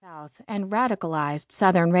South and radicalized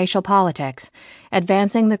Southern racial politics,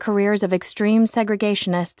 advancing the careers of extreme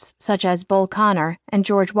segregationists such as Bull Connor and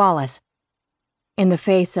George Wallace. In the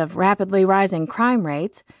face of rapidly rising crime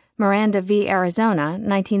rates, Miranda v. Arizona,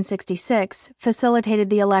 1966,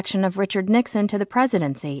 facilitated the election of Richard Nixon to the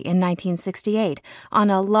presidency in 1968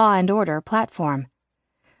 on a law and order platform.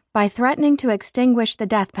 By threatening to extinguish the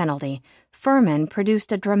death penalty, Furman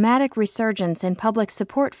produced a dramatic resurgence in public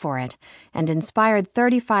support for it and inspired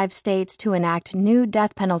 35 states to enact new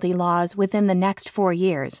death penalty laws within the next 4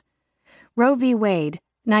 years. Roe v. Wade,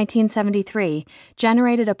 1973,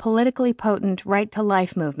 generated a politically potent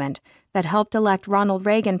right-to-life movement that helped elect Ronald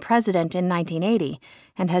Reagan president in 1980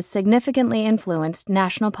 and has significantly influenced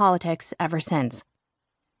national politics ever since.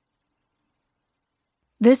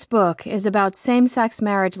 This book is about same-sex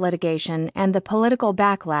marriage litigation and the political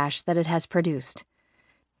backlash that it has produced.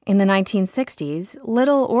 In the 1960s,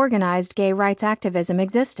 little organized gay rights activism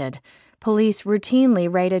existed. Police routinely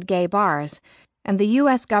raided gay bars, and the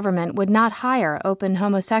U.S. government would not hire open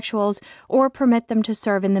homosexuals or permit them to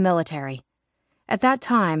serve in the military. At that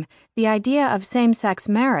time, the idea of same-sex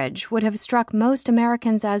marriage would have struck most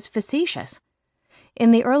Americans as facetious.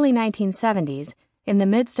 In the early 1970s, in the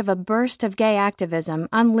midst of a burst of gay activism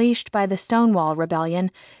unleashed by the Stonewall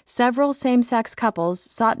Rebellion, several same-sex couples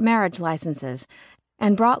sought marriage licenses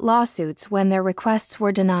and brought lawsuits when their requests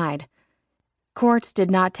were denied. Courts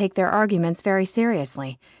did not take their arguments very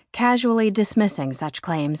seriously, casually dismissing such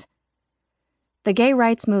claims. The gay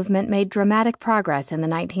rights movement made dramatic progress in the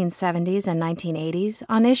 1970s and 1980s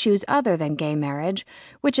on issues other than gay marriage,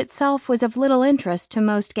 which itself was of little interest to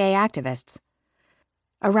most gay activists.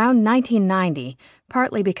 Around 1990,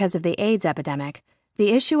 partly because of the AIDS epidemic,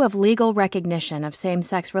 the issue of legal recognition of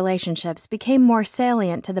same-sex relationships became more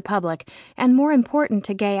salient to the public and more important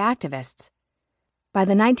to gay activists. By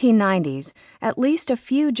the 1990s, at least a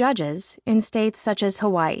few judges, in states such as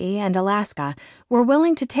Hawaii and Alaska, were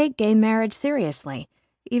willing to take gay marriage seriously,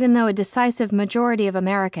 even though a decisive majority of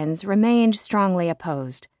Americans remained strongly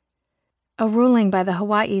opposed. A ruling by the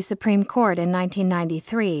Hawaii Supreme Court in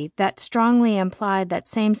 1993 that strongly implied that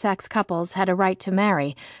same-sex couples had a right to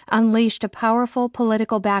marry unleashed a powerful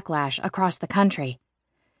political backlash across the country.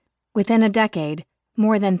 Within a decade,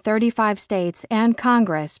 more than 35 states and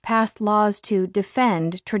Congress passed laws to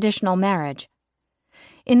defend traditional marriage.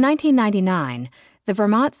 In 1999, the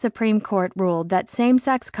Vermont Supreme Court ruled that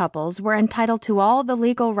same-sex couples were entitled to all the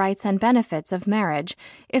legal rights and benefits of marriage,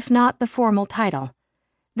 if not the formal title.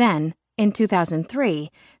 Then, in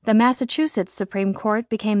 2003, the Massachusetts Supreme Court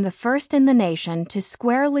became the first in the nation to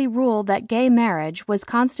squarely rule that gay marriage was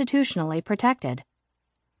constitutionally protected.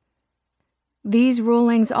 These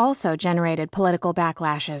rulings also generated political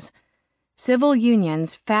backlashes. Civil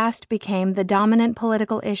unions fast became the dominant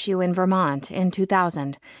political issue in Vermont in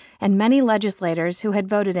 2000, and many legislators who had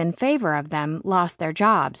voted in favor of them lost their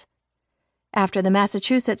jobs. After the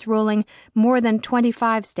Massachusetts ruling, more than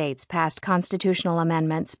 25 states passed constitutional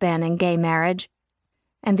amendments banning gay marriage,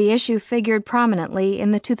 and the issue figured prominently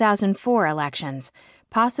in the 2004 elections,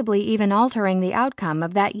 possibly even altering the outcome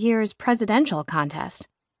of that year's presidential contest.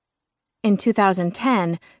 In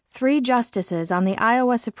 2010, 3 justices on the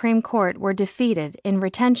Iowa Supreme Court were defeated in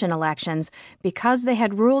retention elections because they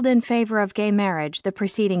had ruled in favor of gay marriage the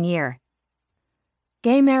preceding year.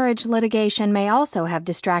 Gay marriage litigation may also have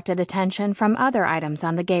distracted attention from other items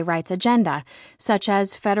on the gay rights agenda, such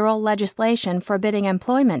as federal legislation forbidding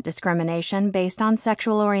employment discrimination based on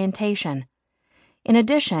sexual orientation. In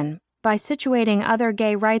addition, by situating other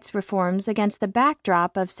gay rights reforms against the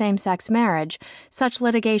backdrop of same-sex marriage, such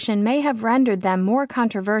litigation may have rendered them more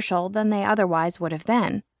controversial than they otherwise would have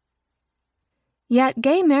been. Yet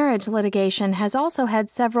gay marriage litigation has also had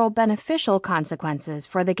several beneficial consequences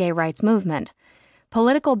for the gay rights movement.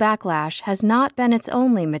 Political backlash has not been its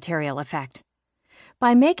only material effect.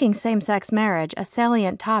 By making same-sex marriage a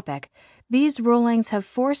salient topic, these rulings have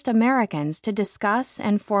forced Americans to discuss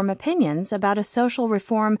and form opinions about a social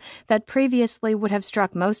reform that previously would have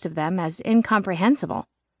struck most of them as incomprehensible.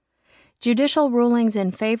 Judicial rulings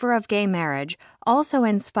in favor of gay marriage also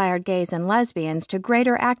inspired gays and lesbians to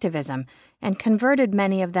greater activism and converted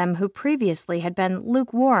many of them who previously had been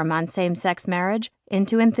lukewarm on same-sex marriage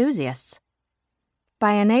into enthusiasts.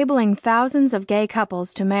 By enabling thousands of gay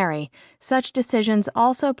couples to marry, such decisions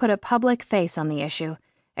also put a public face on the issue,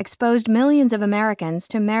 exposed millions of Americans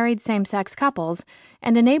to married same-sex couples,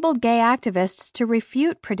 and enabled gay activists to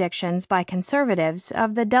refute predictions by conservatives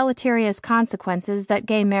of the deleterious consequences that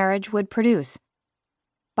gay marriage would produce.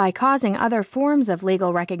 By causing other forms of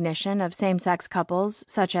legal recognition of same-sex couples,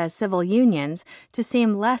 such as civil unions, to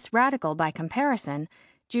seem less radical by comparison,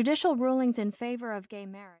 judicial rulings in favor of gay marriage